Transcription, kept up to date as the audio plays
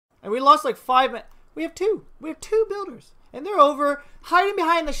And we lost like 5 men. We have two. We have two builders. And they're over hiding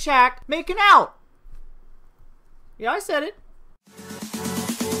behind the shack making out. Yeah, I said it.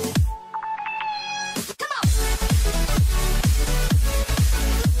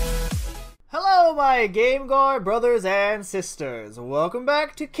 Hello, my GameGar brothers and sisters. Welcome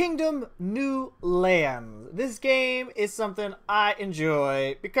back to Kingdom New Lands. This game is something I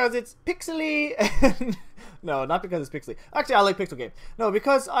enjoy because it's pixely and... No, not because it's pixely. Actually, I like pixel games. No,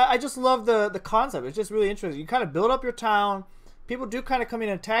 because I just love the concept. It's just really interesting. You kind of build up your town. People do kind of come in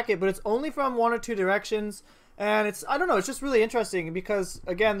and attack it, but it's only from one or two directions. And it's, I don't know, it's just really interesting because,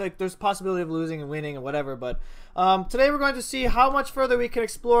 again, like, there's possibility of losing and winning and whatever. But today we're going to see how much further we can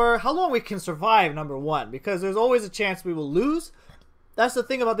explore, how long we can survive, number one. Because there's always a chance we will lose. That's the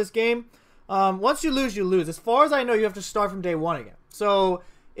thing about this game. Once you lose, you lose. As far as I know, you have to start from day one again. So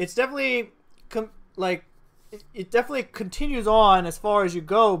it's definitely, it definitely continues on as far as you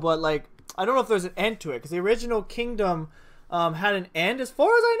go. But, like, I don't know if there's an end to it. Because the original Kingdom had an end as far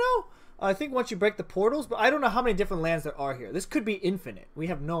as I know. I think once you break the portals, but I don't know how many different lands there are here. This could be infinite. We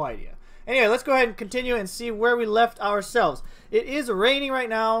have no idea. Anyway, let's go ahead and continue and see where we left ourselves. It is raining right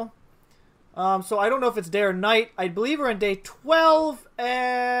now, so I don't know if it's day or night. I believe we're in day 12,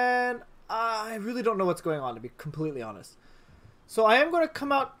 and I really don't know what's going on, to be completely honest. So I am going to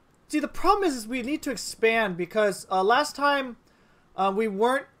come out. See, the problem is we need to expand because last time we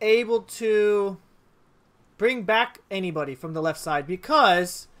weren't able to bring back anybody from the left side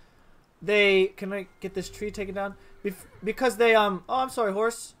because... Can I get this tree taken down? Because they, oh, I'm sorry,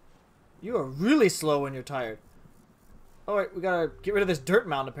 horse. You are really slow when you're tired. Alright, we gotta get rid of this dirt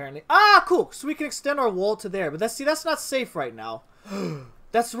mound, apparently. Ah, cool! So we can extend our wall to there. But that's not safe right now.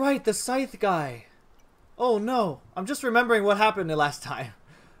 That's right, the scythe guy. Oh, no. I'm just remembering what happened the last time.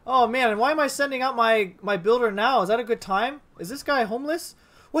 Oh, man, and why am I sending out my builder now? Is that a good time? Is this guy homeless?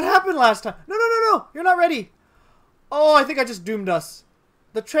 What happened last time? No, no, no, no! You're not ready! Oh, I think I just doomed us.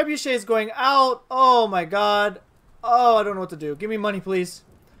 The trebuchet is going out. Oh my god. Oh, I don't know what to do. Give me money, please.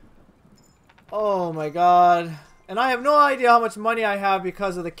 Oh my god. And I have no idea how much money I have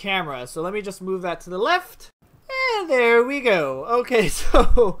because of the camera. So let me just move that to the left. And there we go. Okay,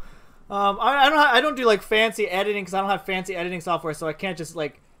 so I don't do like fancy editing because I don't have fancy editing software, so I can't just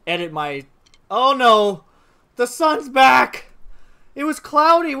like edit my... Oh no. The sun's back. It was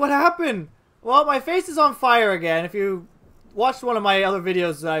cloudy. What happened? Well, my face is on fire again. If you watched one of my other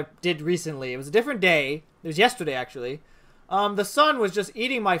videos that I did recently. It was a different day. It was yesterday, actually. The sun was just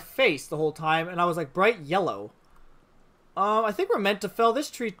eating my face the whole time, and I was like bright yellow. I think we're meant to fell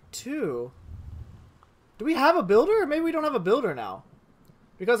this tree too. Do we have a builder? Or maybe we don't have a builder now.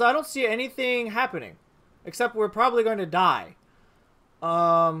 Because I don't see anything happening. Except we're probably going to die.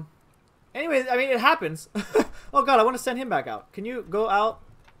 Anyways, I mean, it happens. Oh god, I want to send him back out. Can you go out?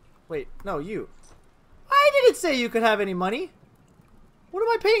 Wait, no, you. I didn't say you could have any money. What am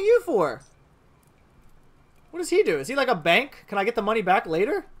I paying you for? What does he do? Is he like a bank? Can I get the money back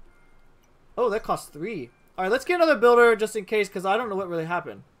later? Oh, that costs 3. Alright, let's get another builder just in case, because I don't know what really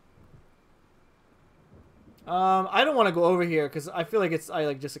happened. I don't want to go over here, because I feel like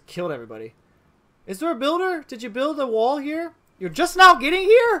I just killed everybody. Is there a builder? Did you build a wall here? You're just now getting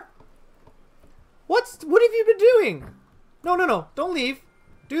here? What have you been doing? No, no, no. Don't leave.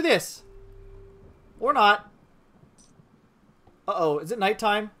 Do this. Or not. Uh-oh, is it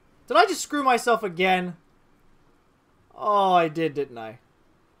nighttime? Did I just screw myself again? Oh, I did, didn't I?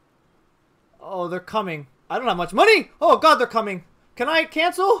 Oh, they're coming. I don't have much money! Oh, God, they're coming. Can I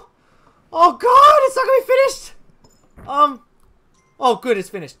cancel? Oh, God, it's not gonna be finished! Oh, good, it's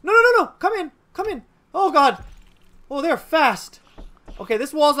finished. No, no, no, no! Come in! Come in! Oh, God! Oh, they're fast! Okay,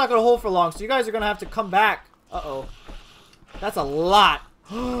 this wall's not gonna hold for long, so you guys are gonna have to come back. Uh-oh. That's a lot.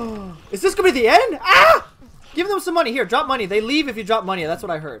 Is this gonna be the end? Ah! Give them some money. Here, drop money. They leave if you drop money. That's what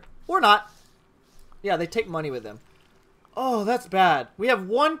I heard. Or not. Yeah, they take money with them. Oh, that's bad. We have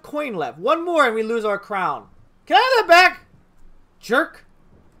 1 coin left. 1 more and we lose our crown. Can I have that back? Jerk.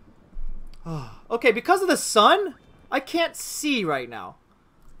 Oh, okay, because of the sun, I can't see right now.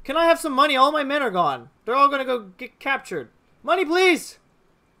 Can I have some money? All my men are gone. They're all gonna go get captured. Money, please.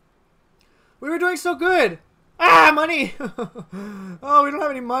 We were doing so good. Ah, money! Oh, we don't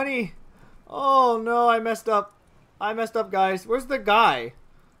have any money. Oh, no, I messed up. I messed up, guys. Where's the guy?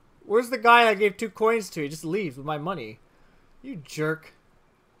 Where's the guy I gave 2 coins to? He just leaves with my money. You jerk.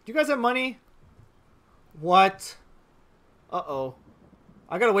 Do you guys have money? What? Uh-oh.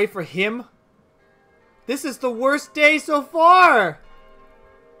 I gotta wait for him? This is the worst day so far!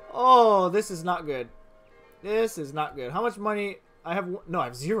 Oh, this is not good. This is not good. How much money? I have... No, I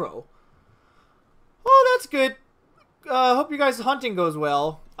have 0. Oh, that's good. hope you guys' hunting goes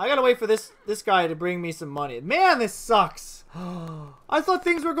well. I gotta wait for this guy to bring me some money. Man, this sucks. I thought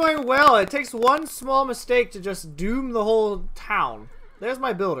things were going well. It takes one small mistake to just doom the whole town. There's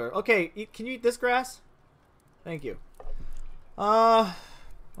my builder. Okay, can you eat this grass? Thank you. Alright,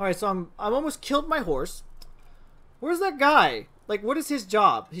 so I'm almost killed my horse. Where's that guy? Like, what is his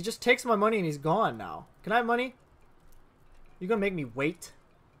job? He just takes my money and he's gone now. Can I have money? You gonna make me wait?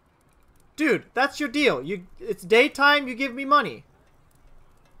 Dude, that's your deal. It's daytime, you give me money.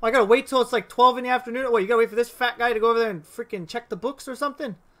 I gotta wait till it's like 12 in the afternoon. What, you gotta wait for this fat guy to go over there and freaking check the books or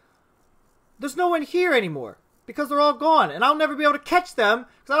something? There's no one here anymore. Because they're all gone. And I'll never be able to catch them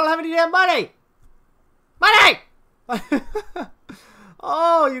because I don't have any damn money. Money!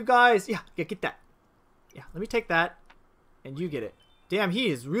 Oh, you guys. Yeah, get that. Yeah, let me take that. And you get it. Damn, he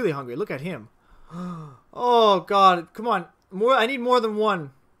is really hungry. Look at him. Oh, God. Come on. I need more than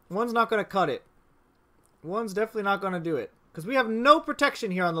one. One's not going to cut it. One's definitely not going to do it. Because we have no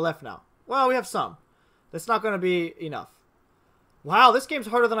protection here on the left now. Well, we have some. That's not going to be enough. Wow, this game's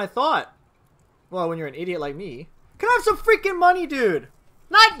harder than I thought. Well, when you're an idiot like me. Can I have some freaking money, dude?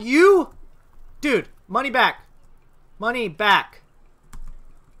 Not you! Dude, money back. Money back.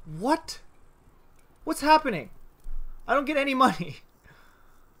 What? What's happening? I don't get any money.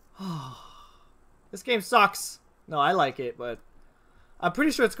 This game sucks. No, I like it, but I'm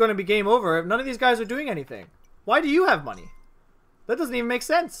pretty sure it's going to be game over if none of these guys are doing anything. Why do you have money? That doesn't even make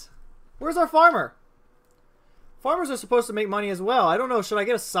sense. Where's our farmer? Farmers are supposed to make money as well. I don't know. Should I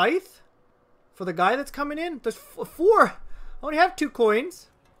get a scythe for the guy that's coming in? There's 4. I only have 2 coins.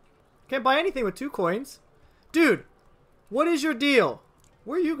 Can't buy anything with 2 coins. Dude, what is your deal?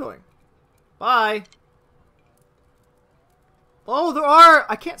 Where are you going? Bye. Oh, there are...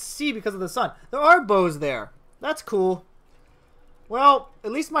 I can't see because of the sun. There are bows there. That's cool. Well,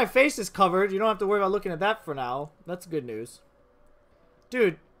 at least my face is covered. You don't have to worry about looking at that for now. That's good news.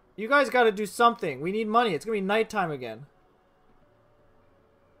 Dude, you guys got to do something. We need money. It's going to be nighttime again.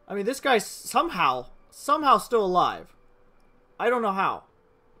 I mean, this guy's somehow still alive. I don't know how.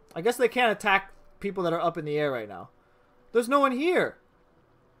 I guess they can't attack people that are up in the air right now. There's no one here.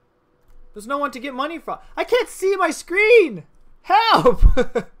 There's no one to get money from. I can't see my screen. Help!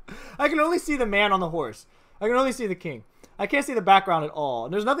 I can only see the man on the horse. I can only see the king. I can't see the background at all.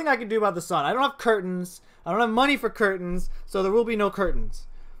 And there's nothing I can do about the sun. I don't have curtains. I don't have money for curtains. So there will be no curtains.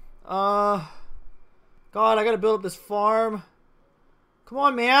 God, I gotta build up this farm. Come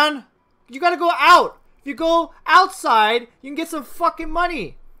on, man. You gotta go out. If you go outside, you can get some fucking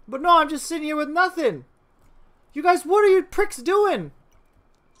money. But no, I'm just sitting here with nothing. You guys, what are you pricks doing?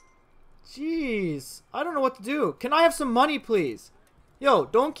 Jeez. I don't know what to do. Can I have some money, please? Yo,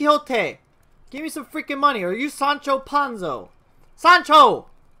 Don Quixote. Give me some freaking money. Are you Sancho Panza? Sancho!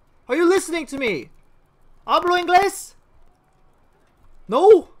 Are you listening to me? Hablo inglés?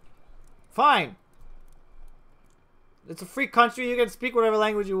 No? Fine. It's a free country. You can speak whatever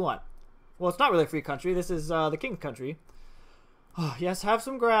language you want. Well, it's not really a free country. This is the king's country. Oh, yes, have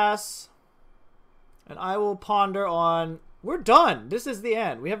some grass. And I will ponder on... We're done. This is the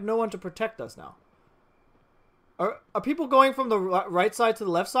end. We have no one to protect us now. Are people going from the right side to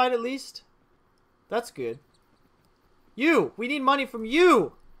the left side at least? That's good. You! We need money from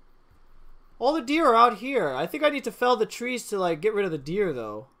you! All the deer are out here. I think I need to fell the trees to, like, get rid of the deer,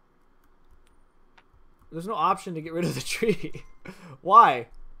 though. There's no option to get rid of the tree. Why?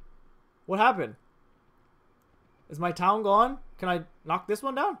 What happened? Is my town gone? Can I knock this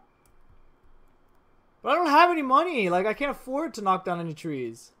one down? But I don't have any money. Like, I can't afford to knock down any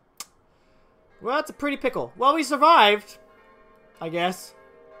trees. Well, that's a pretty pickle. Well, we survived. I guess.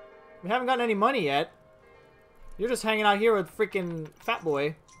 We haven't gotten any money yet. You're just hanging out here with freaking Fat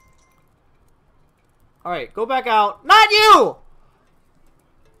Boy. Alright, go back out. Not you!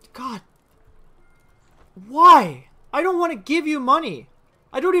 God. Why? I don't want to give you money.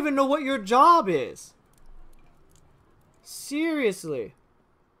 I don't even know what your job is. Seriously.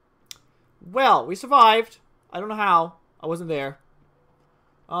 Well, we survived. I don't know how. I wasn't there.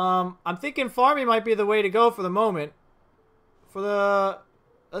 I'm thinking farming might be the way to go for the moment. For the...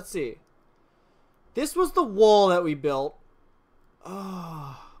 Let's see. This was the wall that we built.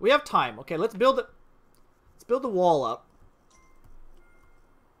 Oh, we have time. Okay, let's build it. Let's build the wall up.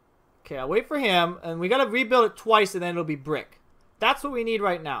 Okay, I'll wait for him. And we gotta rebuild it twice and then it'll be brick. That's what we need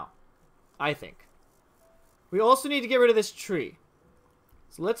right now. I think. We also need to get rid of this tree.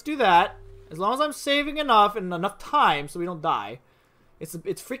 So let's do that. As long as I'm saving enough and enough time so we don't die. It's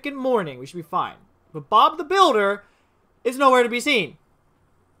freaking morning. We should be fine. But Bob the Builder is nowhere to be seen.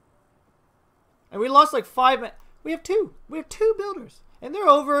 And we lost like 5 minutes. We have 2. We have 2 builders. And they're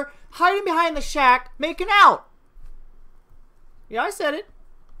over hiding behind the shack making out. Yeah, I said it.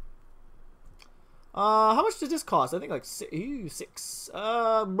 How much does this cost? I think like 6. Blah.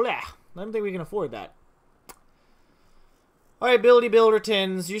 I don't think we can afford that. Alright, ability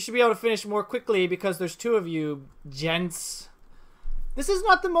buildertons. You should be able to finish more quickly because there's 2 of you, gents. This is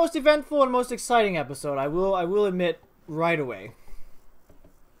not the most eventful and most exciting episode. I will admit right away.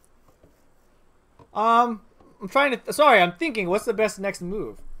 I'm thinking what's the best next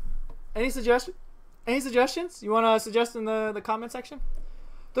move? Any suggestions? You want to suggest in the comment section?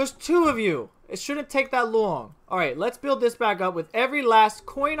 There's 2 of you. It shouldn't take that long. Alright, let's build this back up with every last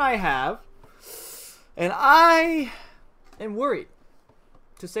coin I have. And I am worried,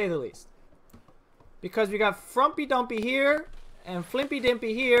 to say the least. Because we got Frumpy Dumpy here and Flimpy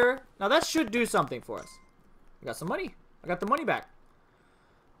Dimpy here. Now that should do something for us. We got some money. I got the money back.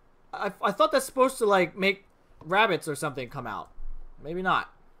 I thought that's supposed to like make rabbits or something come out. Maybe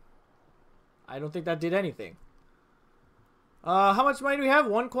not. I don't think that did anything. How much money do we have?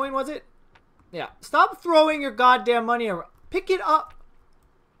 1 coin, was it? Yeah. Stop throwing your goddamn money around. Pick it up.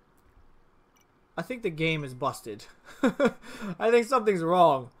 I think the game is busted. I think something's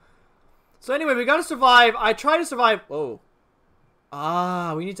wrong. So anyway, we gotta survive. I try to survive. Whoa.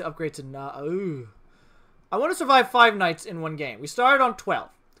 Ah, we need to upgrade to ooh. I want to survive 5 nights in 1 game. We started on 12.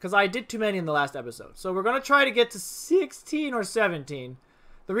 Because I did too many in the last episode. So we're going to try to get to 16 or 17.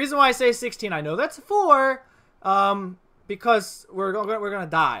 The reason why I say 16, I know that's 4. Because we're going to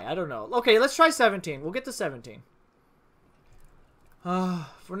die. I don't know. Okay, let's try 17. We'll get to 17.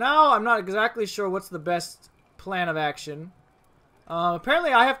 For now, I'm not exactly sure what's the best plan of action.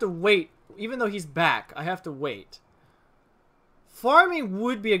 Apparently, I have to wait. Even though he's back, I have to wait. Farming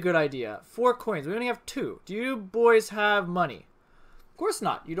would be a good idea. 4 coins. We only have 2. Do you boys have money? Of course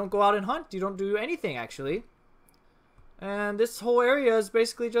not. You don't go out and hunt. You don't do anything, actually. And this whole area is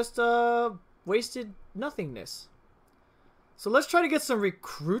basically just wasted nothingness. So let's try to get some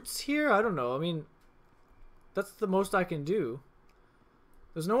recruits here. I don't know. I mean, that's the most I can do.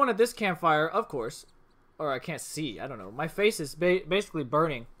 There's no one at this campfire, of course. Or I can't see. I don't know. My face is basically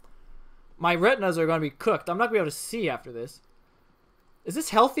burning. My retinas are going to be cooked. I'm not going to be able to see after this. Is this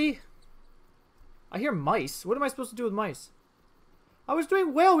healthy? I hear mice. What am I supposed to do with mice? I was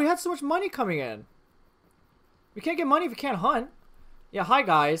doing well. We had so much money coming in. We can't get money if we can't hunt. Yeah, hi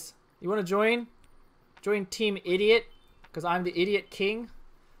guys. You want to join? Join Team Idiot? Because I'm the Idiot King?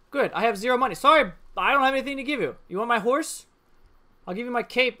 Good. I have 0 money. Sorry, I don't have anything to give you. You want my horse? I'll give you my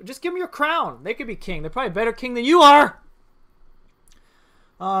cape. Just give me your crown. They could be king. They're probably a better king than you are.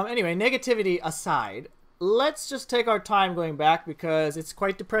 Anyway, negativity aside, let's just take our time going back because it's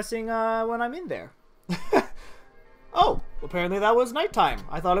quite depressing when I'm in there. Oh, apparently that was nighttime.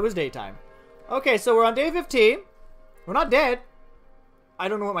 I thought it was daytime. Okay, so we're on day 15. We're not dead. I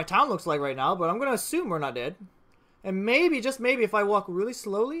don't know what my town looks like right now, but I'm going to assume we're not dead. And maybe, just maybe, if I walk really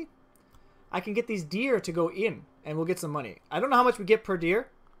slowly, I can get these deer to go in, and we'll get some money. I don't know how much we get per deer.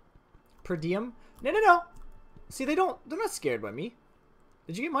 Per diem. No, no, no. See, they're not scared by me.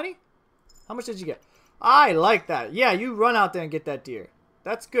 Did you get money? How much did you get? I like that. Yeah, you run out there and get that deer.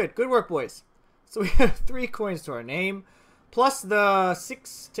 That's good. Good work, boys. So we have 3 coins to our name, plus the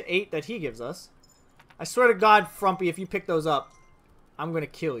 6 to 8 that he gives us. I swear to God, Frumpy, if you pick those up, I'm going to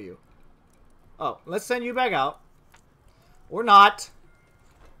kill you. Oh, let's send you back out. Or not.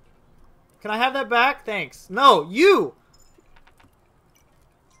 Can I have that back? Thanks. No, you!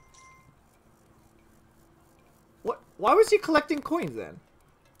 What? Why was he collecting coins then?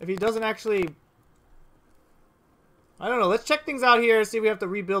 If he doesn't actually... I don't know. Let's check things out here. See if we have to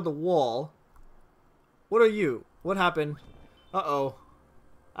rebuild the wall. What are you? What happened? Uh-oh.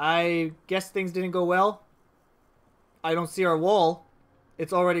 I guess things didn't go well. I don't see our wall.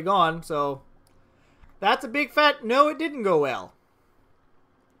 It's already gone, so... That's a big fat no, it didn't go well.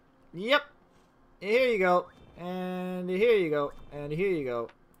 Yep. Here you go. And here you go. And here you go.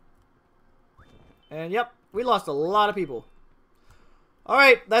 And yep, we lost a lot of people.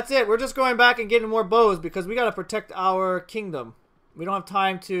 Alright, that's it. We're just going back and getting more bows because we gotta protect our kingdom. We don't have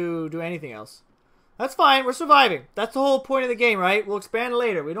time to do anything else. That's fine. We're surviving. That's the whole point of the game, right? We'll expand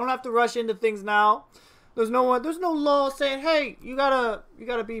later. We don't have to rush into things now. There's no law saying, hey, you gotta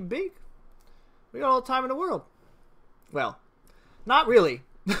be big. We got all the time in the world. Well, not really.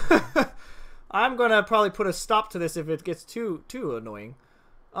 I'm gonna probably put a stop to this if it gets too annoying.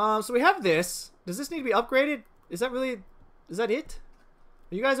 So we have this. Does this need to be upgraded? Is that it?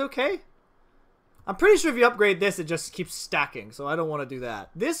 Are you guys okay? I'm pretty sure if you upgrade this, it just keeps stacking, so I don't want to do that.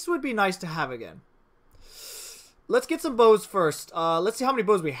 This would be nice to have again. Let's get some bows first. Let's see how many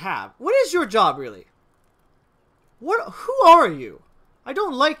bows we have. What is your job, really? Who are you? I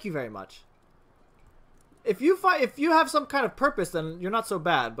don't like you very much. If you have some kind of purpose, then you're not so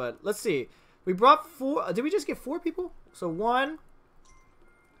bad. But let's see. We brought 4. Did we just get 4 people? So 1,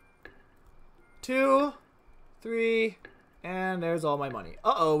 2, 3, and there's all my money.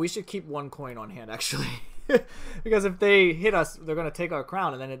 Uh-oh, we should keep 1 coin on hand, actually. Because if they hit us, they're going to take our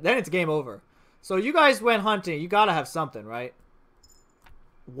crown, and then it's game over. So you guys went hunting. You got to have something, right?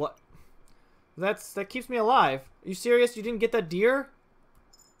 What? That keeps me alive. Are you serious? You didn't get that deer?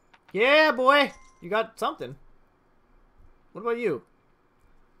 Yeah, boy. You got something. What about you?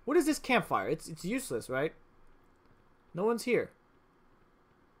 What is this campfire? It's useless, right? No one's here.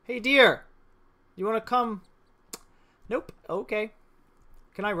 Hey, deer. You want to come? Nope. Okay.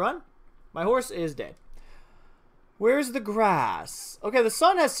 Can I run? My horse is dead. Where's the grass? Okay, the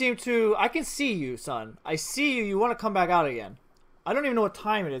sun has seemed to... I can see you, sun. I see you. You want to come back out again. I don't even know what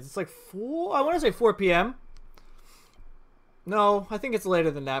time it is. It's like 4... I want to say 4 p.m. No, I think it's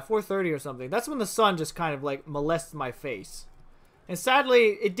later than that. 4:30 or something. That's when the sun just kind of like molests my face. And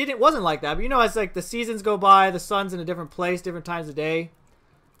sadly, it wasn't like that. But you know, as like the seasons go by, the sun's in a different place, different times of day.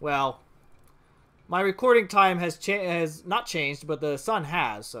 Well, my recording time has not changed, but the sun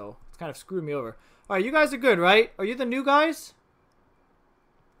has, so it's kind of screwed me over. All right, you guys are good, right? Are you the new guys?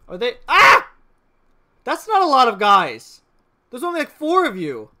 Are they? Ah! That's not a lot of guys. There's only like 4 of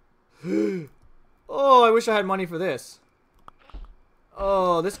you. Oh, I wish I had money for this.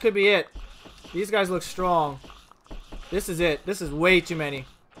 Oh, this could be it. These guys look strong. This is it. This is way too many.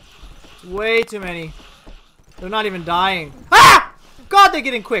 It's way too many. They're not even dying. Ah! God, they're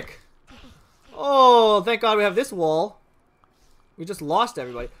getting quick. Oh, thank God we have this wall. We just lost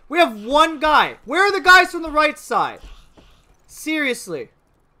everybody. We have 1 guy. Where are the guys from the right side? Seriously.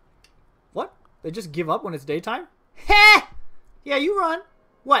 What? They just give up when it's daytime? Heh! Yeah, you run.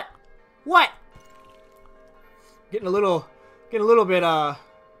 What? What? Getting a little bit, what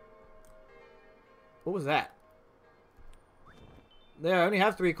was that? There, I only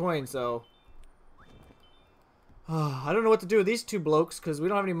have 3 coins, so... I don't know what to do with these 2 blokes, because we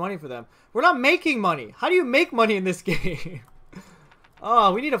don't have any money for them. We're not making money! How do you make money in this game?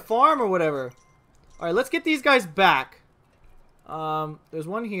 Oh, we need a farm or whatever. Alright, let's get these guys back. There's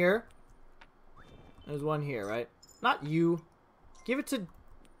one here. There's one here, right? Not you. Give it to...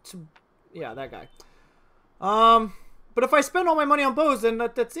 Yeah, that guy. But if I spend all my money on bows, then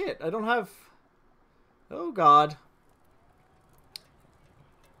that's it. I don't have... Oh, God.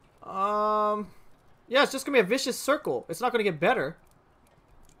 Yeah, it's just going to be a vicious circle. It's not going to get better.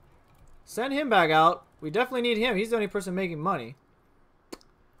 Send him back out. We definitely need him. He's the only person making money.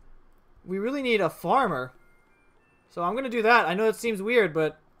 We really need a farmer. So I'm going to do that. I know it seems weird,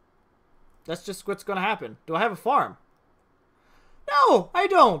 but that's just what's going to happen. Do I have a farm? No, I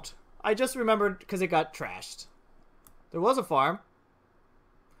don't. I just remembered because it got trashed. There was a farm.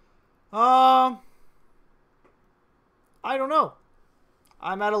 I don't know.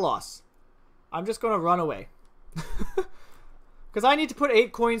 I'm at a loss. I'm just going to run away. Because I need to put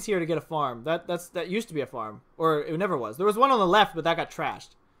 8 coins here to get a farm. That used to be a farm. Or it never was. There was one on the left, but that got trashed.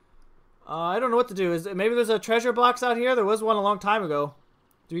 I don't know what to do. Maybe there's a treasure box out here? There was one a long time ago.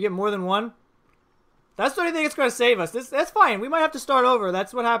 Do we get more than one? That's the only thing that's going to save us. That's fine. We might have to start over.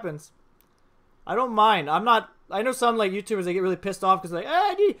 That's what happens. I don't mind. I'm not... I know some like YouTubers, they get really pissed off because like,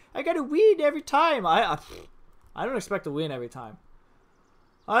 I got to win every time. I don't expect to win every time.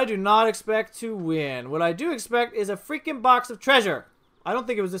 I do not expect to win. What I do expect is a freaking box of treasure. I don't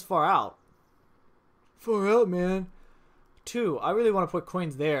think it was this far out. Far out, man. 2. I really want to put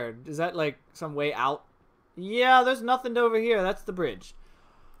coins there. Is that like some way out? Yeah, there's nothing over here. That's the bridge.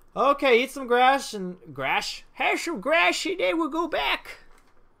 Okay, eat some grass and... Grass? Have some grass and then we'll go back.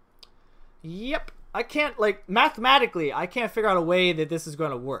 Yep. I can't, like, mathematically, I can't figure out a way that this is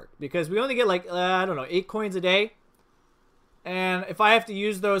going to work. Because we only get, like, I don't know, 8 coins a day. And if I have to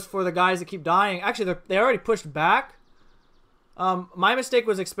use those for the guys that keep dying... Actually, they already pushed back. My mistake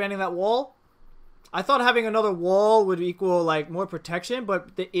was expanding that wall. I thought having another wall would equal, like, more protection.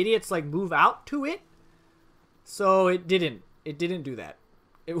 But the idiots, like, move out to it. So it didn't. It didn't do that.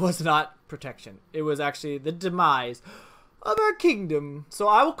 It was not protection. It was actually the demise of our kingdom. So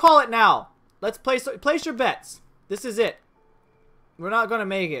I will call it now. Let's place your bets. This is it. We're not going to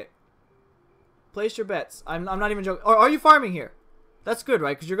make it. Place your bets. I'm not even joking. Or are you farming here? That's good,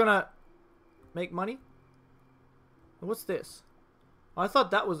 right? Because you're going to make money? What's this? Oh, I thought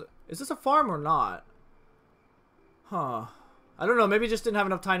that was... Is this a farm or not? Huh. I don't know. Maybe just didn't have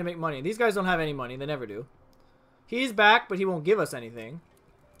enough time to make money. These guys don't have any money. They never do. He's back, but he won't give us anything.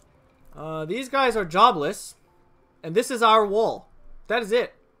 These guys are jobless. And this is our wall. That is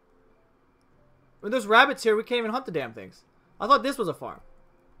it. When there's rabbits here, we can't even hunt the damn things. I thought this was a farm.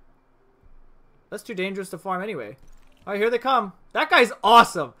 That's too dangerous to farm anyway. Alright, here they come. That guy's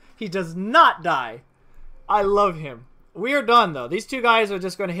awesome. He does not die. I love him. We are done, though. These two guys are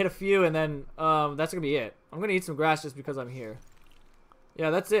just going to hit a few, and then that's going to be it. I'm going to eat some grass just because I'm here. Yeah,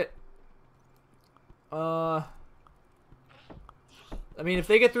 that's it. I mean, if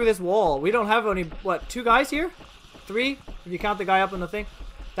they get through this wall, we don't have only, what, 2 guys here? 3? If you count the guy up in the thing.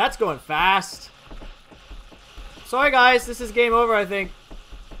 That's going fast. Sorry, guys. This is game over, I think.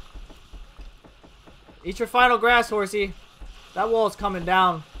 Eat your final grass, horsey. That wall is coming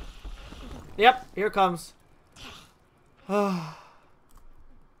down. Yep, here it comes. But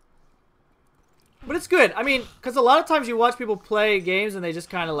it's good. I mean, because a lot of times you watch people play games and they just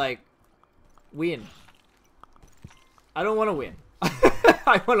kind of like win. I don't want to win.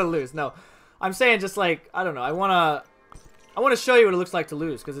 I want to lose. No, I'm saying just like, I don't know. I want to show you what it looks like to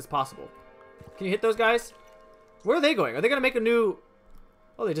lose because it's possible. Can you hit those guys? Where are they going? Are they going to make a new...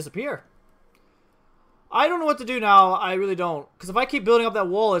 Oh, they disappear. I don't know what to do now. I really don't. Because if I keep building up that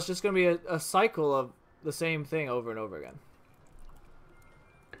wall, it's just going to be a cycle of the same thing over and over again.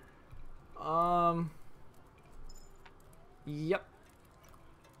 Yep.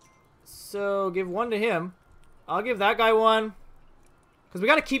 So give 1 to him. I'll give that guy 1. Because we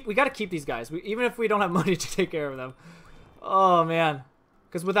gotta keep these guys. Even if we don't have money to take care of them. Oh man.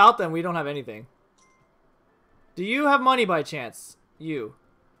 Because without them, we don't have anything. Do you have money by chance? You,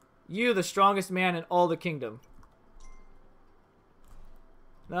 the strongest man in all the kingdom.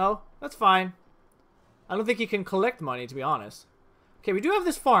 No? That's fine. I don't think he can collect money, to be honest. Okay, we do have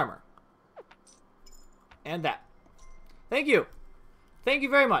this farmer. And that. Thank you. Thank you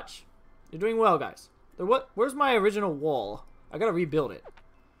very much. You're doing well, guys. Where's my original wall? I gotta rebuild it.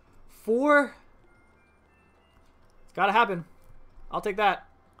 4. It's gotta happen. I'll take that.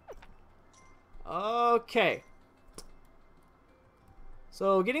 Okay.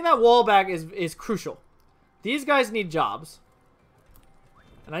 So getting that wall back is crucial. These guys need jobs.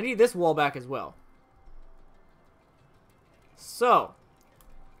 And I need this wall back as well. So,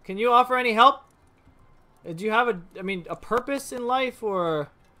 can you offer any help? Do you have a purpose in life, or...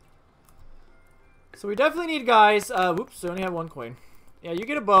 So we definitely need guys. Whoops, I only have 1 coin. Yeah, you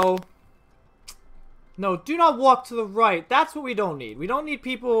get a bow. No, do not walk to the right. That's what we don't need. We don't need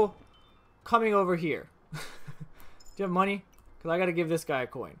people coming over here. Do you have money? Because I got to give this guy a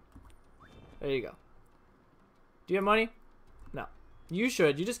coin. There you go. Do you have money? No. You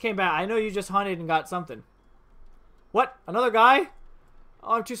should. You just came back. I know you just hunted and got something. What? Another guy?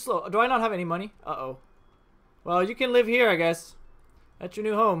 Oh, I'm too slow. Do I not have any money? Uh-oh. Well, you can live here, I guess. That's your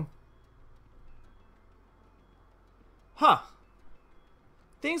new home. Huh.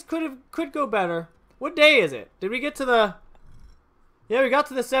 Things could go better. What day is it? Did we get to the... Yeah, we got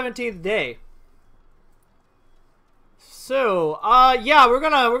to the 17th day. So, yeah, we're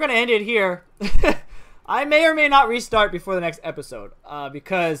gonna end it here. I may or may not restart before the next episode.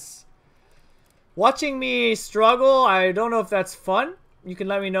 Because watching me struggle, I don't know if that's fun. You can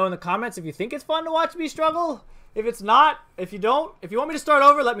let me know in the comments if you think it's fun to watch me struggle. If it's not, if you want me to start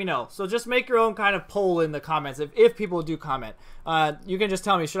over, let me know. So just make your own kind of poll in the comments if people do comment. You can just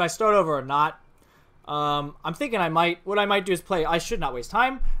tell me, should I start over or not? I'm thinking what I might do is play. I should not waste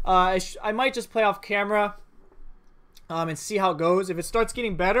time. I might just play off camera and see how it goes. If it starts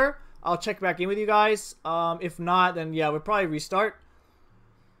getting better, I'll check back in with you guys. If not, then yeah, we'll probably restart.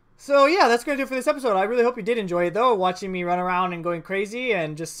 So yeah, that's going to do it for this episode. I really hope you did enjoy it, though, watching me run around and going crazy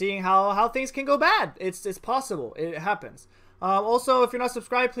and just seeing how things can go bad. It's possible. It happens. Also, if you're not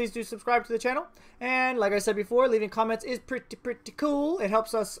subscribed, please do subscribe to the channel. And like I said before, leaving comments is pretty cool. It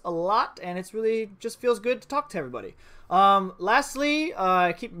helps us a lot, and it's really just feels good to talk to everybody. Lastly,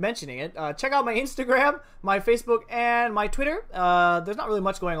 I keep mentioning it. Check out my Instagram, my Facebook, and my Twitter. There's not really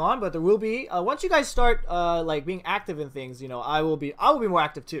much going on, but there will be. Once you guys start like being active in things, you know, I will be more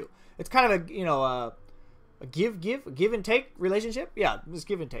active too. It's kind of a a give and take relationship. Yeah, just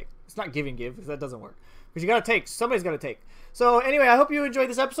give and take. It's not give and give because that doesn't work. Because you gotta take. Somebody's gotta take. So anyway, I hope you enjoyed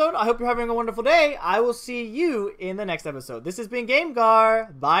this episode. I hope you're having a wonderful day. I will see you in the next episode. This has been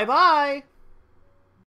GameGar. Bye bye.